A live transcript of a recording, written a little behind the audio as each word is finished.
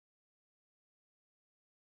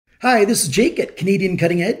Hi, this is Jake at Canadian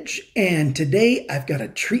Cutting Edge, and today I've got a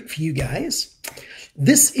treat for you guys.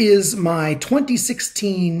 This is my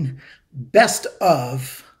 2016 best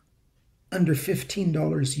of under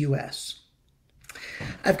 $15 US.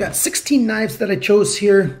 I've got 16 knives that I chose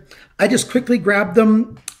here. I just quickly grabbed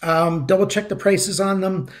them, double checked the prices on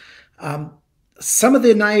them. Some of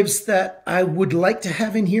the knives that I would like to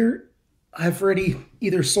have in here, I've already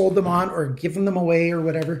either sold them on or given them away or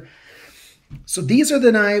whatever. So these are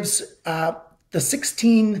the knives, the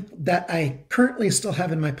 16 that I currently still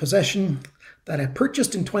have in my possession, that I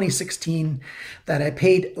purchased in 2016, that I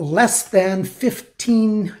paid less than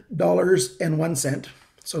 $15.01.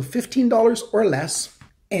 So $15 or less.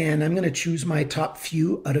 And I'm going to choose my top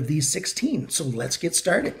few out of these 16. So let's get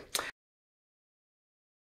started.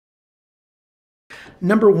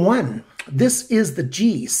 Number one, this is the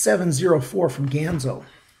G704 from Ganzo.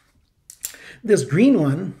 This green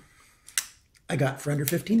one I got for under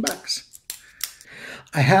 15 bucks.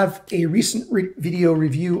 I have a recent video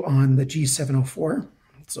review on the G704.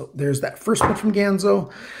 So there's that first one from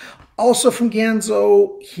Ganzo. Also from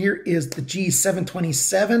Ganzo, here is the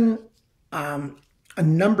G727. A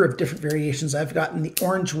number of different variations. I've gotten the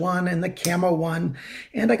orange one and the camo one,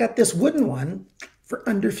 and I got this wooden one for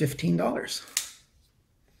under $15.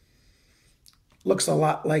 Looks a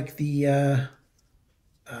lot like the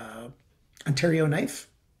Ontario knife.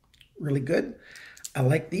 Really good. I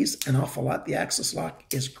like these an awful lot. The axis lock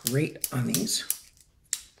is great on these.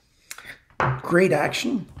 Great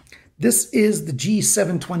action. This is the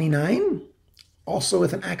G729, also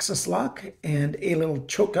with an axis lock and a little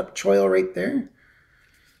choke up choil right there.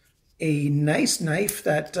 A nice knife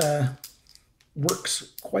that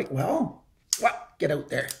works quite well. Wow, get out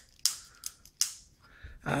there.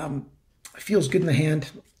 Feels good in the hand.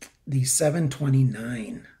 The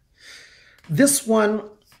 729. This one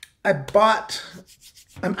I bought,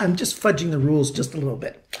 I'm just fudging the rules just a little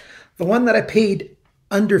bit. The one that I paid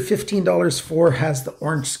under $15 for has the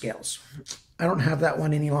orange scales. I don't have that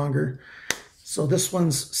one any longer. So this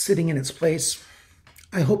one's sitting in its place.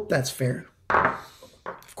 I hope that's fair.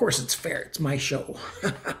 Of course it's fair, it's my show.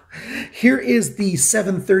 Here is the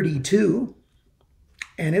 732,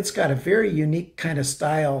 and it's got a very unique kind of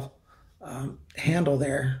style handle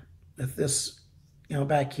there with this,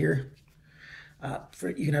 back here.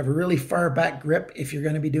 You can have a really far back grip if you're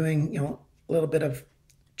going to be doing, a little bit of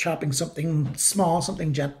chopping something small,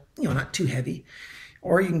 something not too heavy.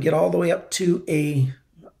 Or you can get all the way up to a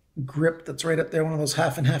grip that's right up there, one of those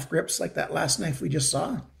half and half grips like that last knife we just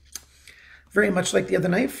saw. Very much like the other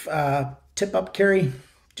knife, tip up carry,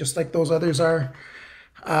 just like those others are.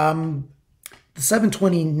 The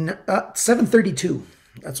 732,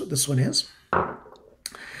 that's what this one is.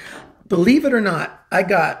 Believe it or not, I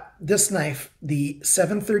got this knife, the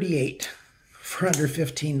 738, for under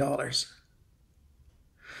 $15.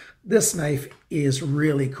 This knife is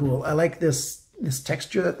really cool. I like this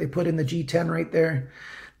texture that they put in the G10 right there.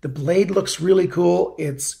 The blade looks really cool.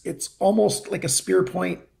 It's almost like a spear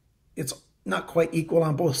point. It's not quite equal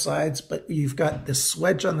on both sides, but you've got this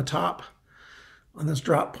swedge on the top on this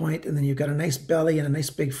drop point, and then you've got a nice belly and a nice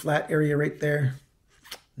big flat area right there.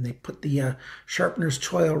 And they put the sharpener's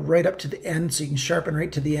choil right up to the end so you can sharpen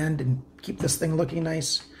right to the end and keep this thing looking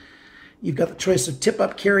nice. You've got the choice of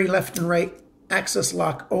tip-up carry left and right, axis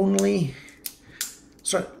lock only.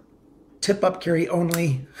 Sorry, tip-up carry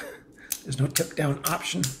only. There's no tip-down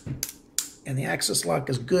option. And the axis lock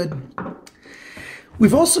is good.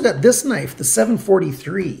 We've also got this knife, the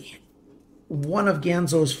 743. One of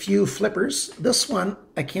Ganzo's few flippers. This one,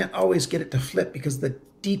 I can't always get it to flip because the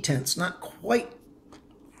detent's not quite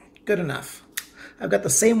good enough. I've got the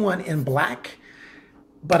same one in black,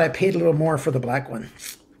 but I paid a little more for the black one.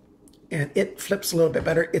 And it flips a little bit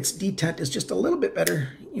better. Its detent is just a little bit better.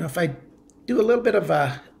 If I do a little bit of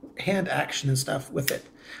hand action and stuff with it,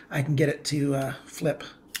 I can get it to flip.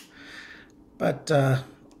 But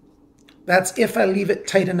that's if I leave it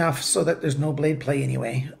tight enough so that there's no blade play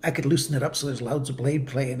anyway. I could loosen it up so there's loads of blade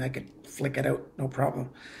play and I could flick it out, no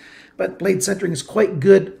problem. But blade centering is quite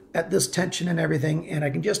good at this tension and everything, and I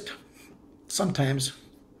can just sometimes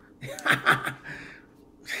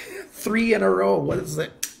 3 in a row. What is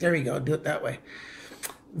it? There we go. Do it that way.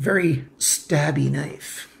 Very stabby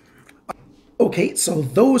knife. Okay, so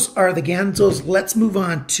those are the Ganzos. Let's move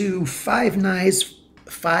on to five knives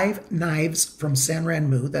from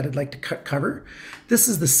Sanrenmu that I'd like to cover. This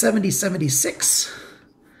is the 7076.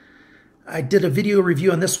 I did a video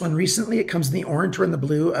review on this one recently. It comes in the orange or in the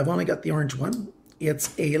blue. I've only got the orange one.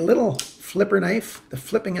 It's a little flipper knife. The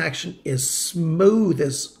flipping action is smooth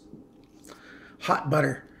as hot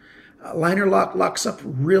butter. Liner lock locks up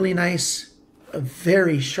really nice. a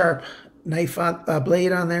very sharp knife on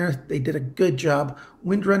blade on there. They did a good job.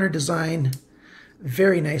 Windrunner design,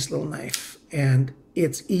 very nice little knife, and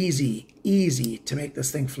it's easy to make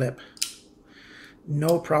this thing flip.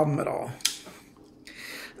 No problem at all.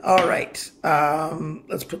 All right,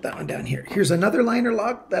 let's put that one down here. Here's another liner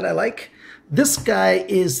lock that I like. This guy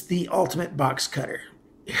is the ultimate box cutter.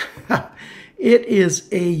 It is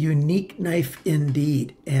a unique knife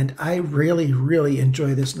indeed, and I really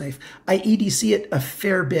enjoy this knife. I EDC it a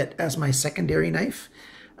fair bit as my secondary knife.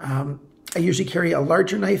 I usually carry a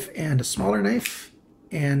larger knife and a smaller knife,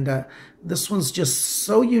 and this one's just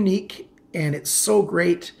so unique, and it's so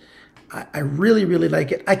great. I really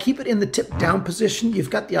like it. I keep it in the tip down position.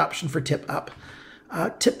 You've got the option for tip up.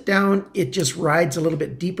 Tip down, it just rides a little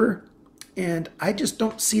bit deeper, and I just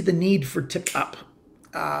don't see the need for tip up.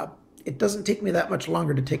 It doesn't take me that much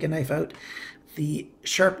longer to take a knife out. The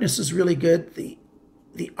sharpness is really good.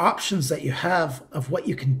 The options that you have of what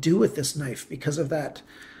you can do with this knife because of that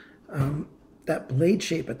that blade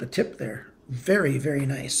shape at the tip there, very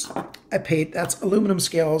nice. That's aluminum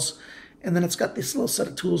scales, and then it's got this little set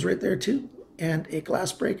of tools right there too, and a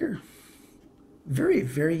glass breaker.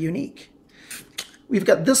 Very unique. We've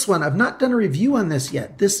got this one. I've not done a review on this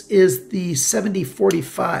yet. This is the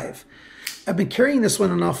 7045. I've been carrying this one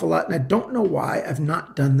an awful lot, and I don't know why I've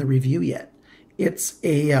not done the review yet. It's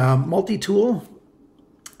a multi-tool,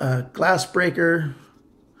 a glass breaker,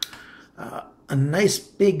 a nice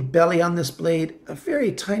big belly on this blade, a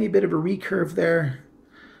very tiny bit of a recurve there,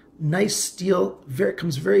 nice steel,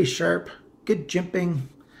 comes very sharp, good jimping,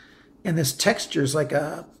 and this texture is like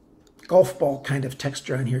a golf ball kind of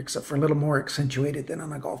texture on here, except for a little more accentuated than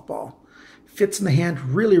on a golf ball. Fits in the hand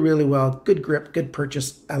really well. Good grip, good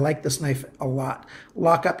purchase. I like this knife a lot.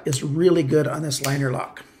 Lockup is really good on this liner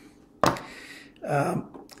lock.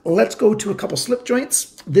 Let's go to a couple slip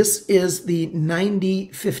joints. This is the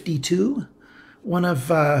 9052, one of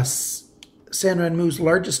Sanrenmu's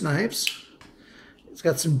largest knives. It's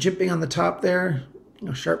got some jimping on the top there,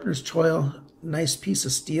 sharpener's choil, nice piece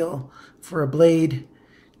of steel for a blade.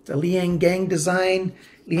 It's a Liang Gang design.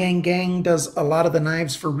 Liang Gang does a lot of the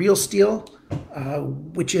knives for Real Steel,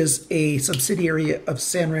 which is a subsidiary of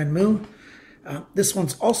Sanrenmu. This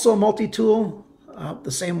one's also a multi-tool,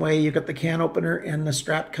 the same way you got the can opener and the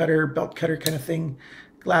strap cutter, belt cutter kind of thing,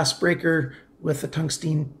 glass breaker with a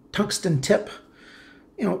tungsten tip.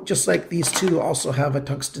 Just like these two also have a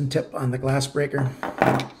tungsten tip on the glass breaker.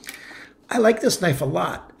 I like this knife a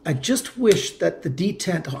lot. I just wish that the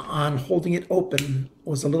detent on holding it open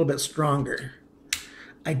was a little bit stronger.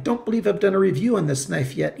 I don't believe I've done a review on this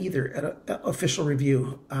knife yet either, an official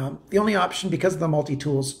review. The only option, because of the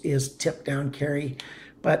multi-tools, is tip-down carry,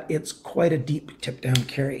 but it's quite a deep tip-down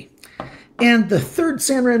carry. And the third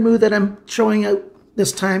Sanrenmu that I'm showing out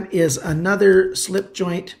this time is another slip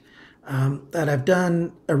joint that I've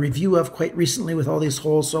done a review of quite recently with all these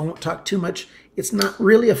holes, so I won't talk too much. It's not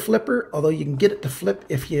really a flipper, although you can get it to flip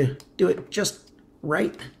if you do it just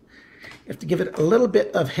right. You have to give it a little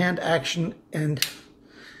bit of hand action and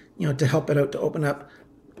to help it out to open up.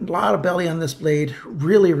 A lot of belly on this blade,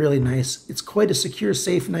 really nice. It's quite a secure,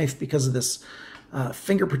 safe knife because of this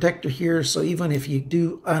finger protector here. So even if you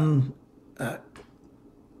do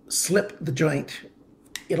slip the joint,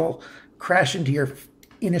 it'll crash into your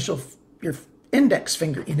index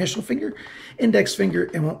finger,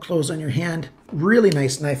 and won't close on your hand. Really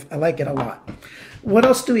nice knife. I like it a lot. What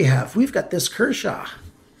else do we have? We've got this Kershaw.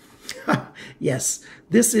 Yes,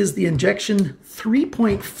 this is the injection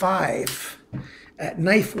 3.5 at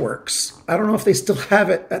Knife Works. I don't know if they still have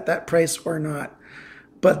it at that price or not,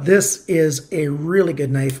 but this is a really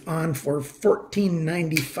good knife, on for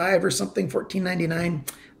 $14.95 or something, $14.99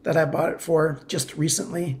 that I bought it for just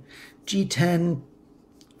recently. G10,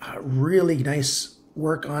 really nice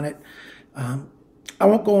work on it. I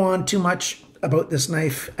won't go on too much about this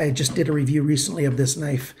knife. I just did a review recently of this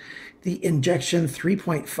knife. The Injection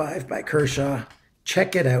 3.5 by Kershaw.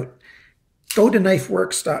 Check it out. Go to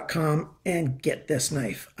knifeworks.com and get this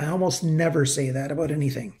knife. I almost never say that about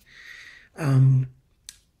anything. The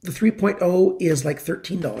 3.0 is like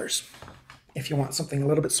 $13 if you want something a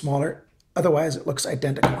little bit smaller. Otherwise, it looks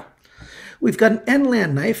identical. We've got an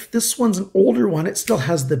Enlan knife. This one's an older one. It still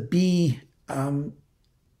has the B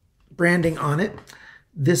branding on it.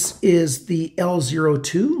 This is the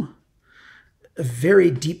L02. A very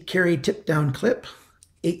deep carry tip down clip,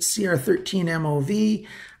 8CR13 MOV.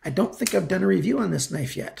 I don't think I've done a review on this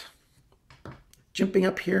knife yet. Jumping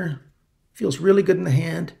up here, feels really good in the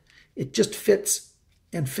hand. It just fits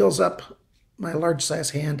and fills up my large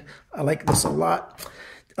size hand. I like this a lot.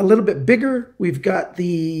 A little bit bigger, we've got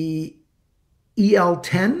the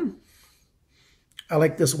EL10. I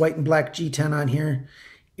like this white and black G10 on here.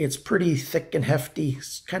 It's pretty thick and hefty.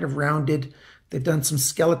 It's kind of rounded. They've done some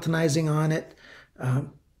skeletonizing on it.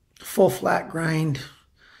 Full flat grind.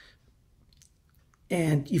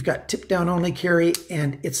 And you've got tip down only carry,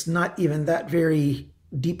 and it's not even that very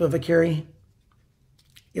deep of a carry.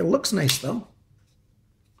 It looks nice though.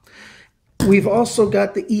 We've also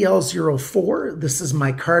got the EL04. This is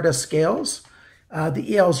micarta scales. The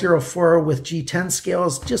EL04 with G10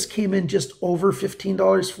 scales just came in just over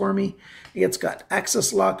 $15 for me. It's got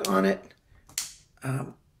axis lock on it.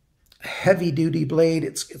 Heavy duty blade.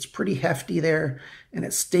 It's pretty hefty there, and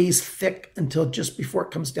it stays thick until just before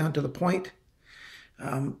it comes down to the point.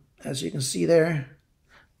 As you can see there,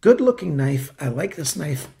 good looking knife. I like this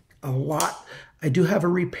knife a lot. I do have a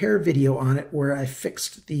repair video on it where I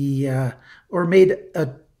fixed the, or made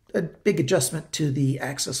a big adjustment to the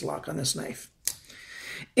axis lock on this knife.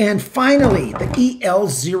 And finally, the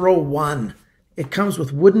EL01. It comes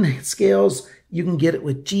with wooden scales. You can get it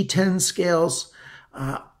with G10 scales.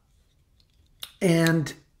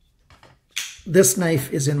 And this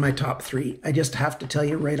knife is in my top 3. I just have to tell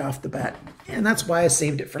you right off the bat. And that's why I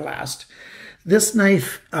saved it for last. This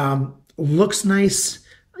knife looks nice.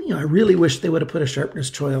 You know, I really wish they would have put a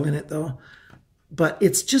sharpness choil in it though. But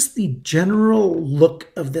it's just the general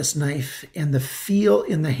look of this knife and the feel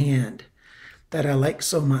in the hand that I like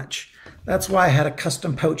so much. That's why I had a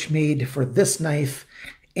custom pouch made for this knife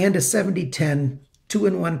and a 70-10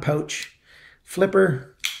 2-in-1 pouch.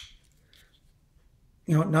 Flipper.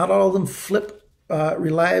 You know, not all of them flip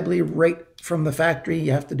reliably right from the factory.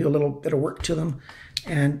 You have to do a little bit of work to them.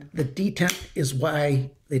 And the detent is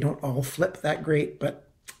why they don't all flip that great, but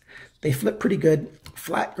they flip pretty good.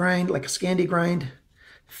 Flat grind, like a Scandi grind.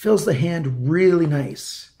 Fills the hand really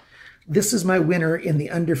nice. This is my winner in the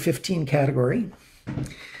under 15 category.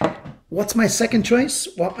 What's my second choice?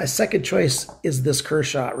 Well, my second choice is this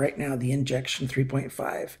Kershaw right now, the Injection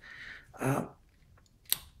 3.5.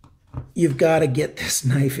 You've got to get this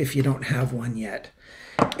knife if you don't have one yet.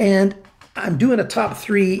 And I'm doing a top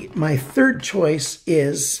 3. My third choice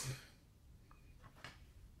is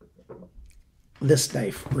this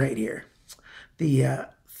knife right here. The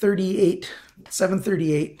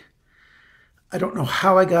 738. I don't know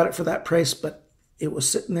how I got it for that price, but it was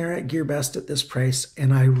sitting there at GearBest at this price,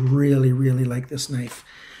 and I really, really like this knife.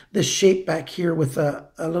 This shape back here with a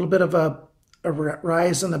little bit of a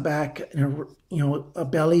rise in the back, and a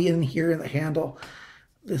belly in here in the handle.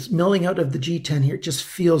 This milling out of the G10 here just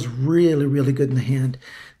feels really, really good in the hand.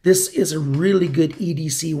 This is a really good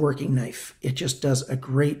EDC working knife. It just does a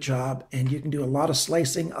great job, and you can do a lot of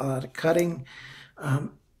slicing, a lot of cutting,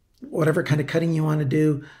 whatever kind of cutting you want to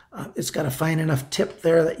do. It's got a fine enough tip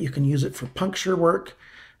there that you can use it for puncture work.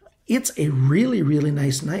 It's a really, really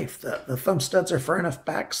nice knife. The thumb studs are far enough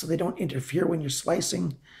back so they don't interfere when you're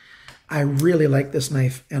slicing. I really like this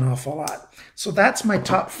knife an awful lot. So that's my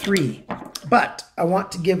top 3. But I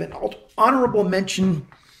want to give an honorable mention,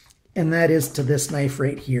 and that is to this knife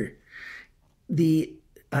right here. The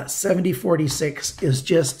 7046 is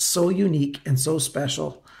just so unique and so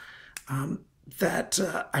special that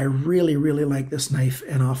I really, really like this knife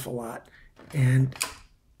an awful lot. And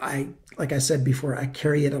like I said before, I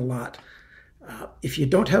carry it a lot. If you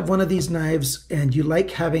don't have one of these knives and you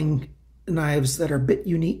like having knives that are a bit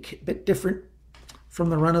unique, a bit different from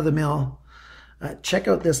the run-of-the-mill, check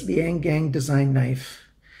out this Liang Gang design knife.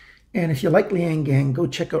 And if you like Liang Gang, go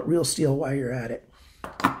check out Real Steel while you're at it.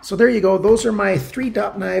 So there you go. Those are my 3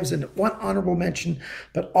 top knives and 1 honorable mention.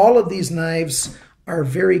 But all of these knives are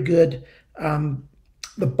very good.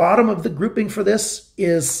 The bottom of the grouping for this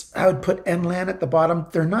is, I would put Enlan at the bottom.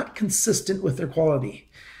 They're not consistent with their quality,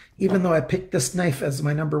 even though I picked this knife as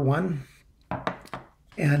my number 1.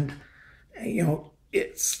 And you know,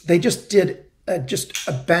 they just did just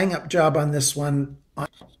a bang-up job on this one.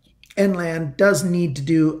 Enlan does need to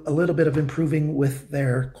do a little bit of improving with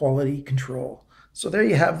their quality control. So there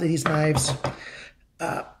you have these knives.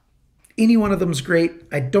 Any one of them is great.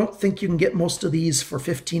 I don't think you can get most of these for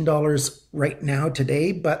 $15 right now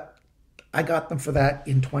today, but I got them for that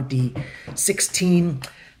in 2016.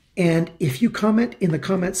 And if you comment in the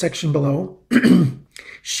comment section below,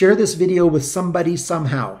 share this video with somebody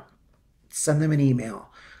somehow. Send them an email,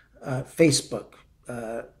 Facebook,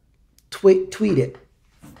 tweet it,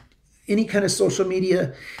 any kind of social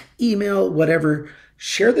media, email, whatever.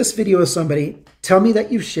 Share this video with somebody. Tell me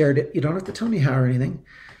that you've shared it. You don't have to tell me how or anything.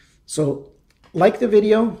 So like the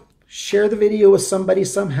video, share the video with somebody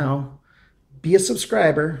somehow, be a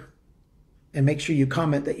subscriber, and make sure you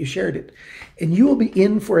comment that you shared it. And you will be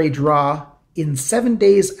in for a draw. In 7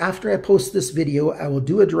 days after I post this video, I will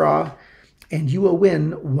do a draw, and you will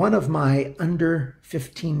win one of my under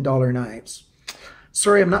 $15 knives.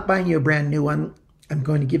 Sorry, I'm not buying you a brand new one. I'm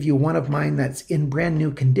going to give you one of mine that's in brand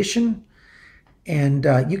new condition. And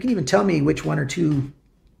you can even tell me which one or two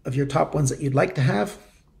of your top ones that you'd like to have.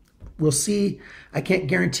 We'll see. I can't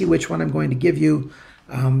guarantee which one I'm going to give you,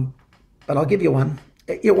 but I'll give you one.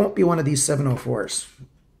 It won't be one of these 704s.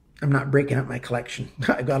 I'm not breaking up my collection.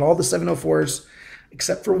 I've got all the 704s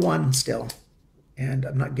except for one still, and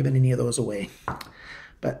I'm not giving any of those away.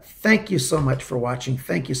 But thank you so much for watching.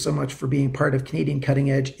 Thank you so much for being part of Canadian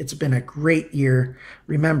Cutting Edge. It's been a great year.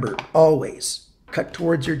 Remember, always cut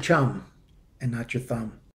towards your chum and not your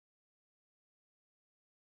thumb.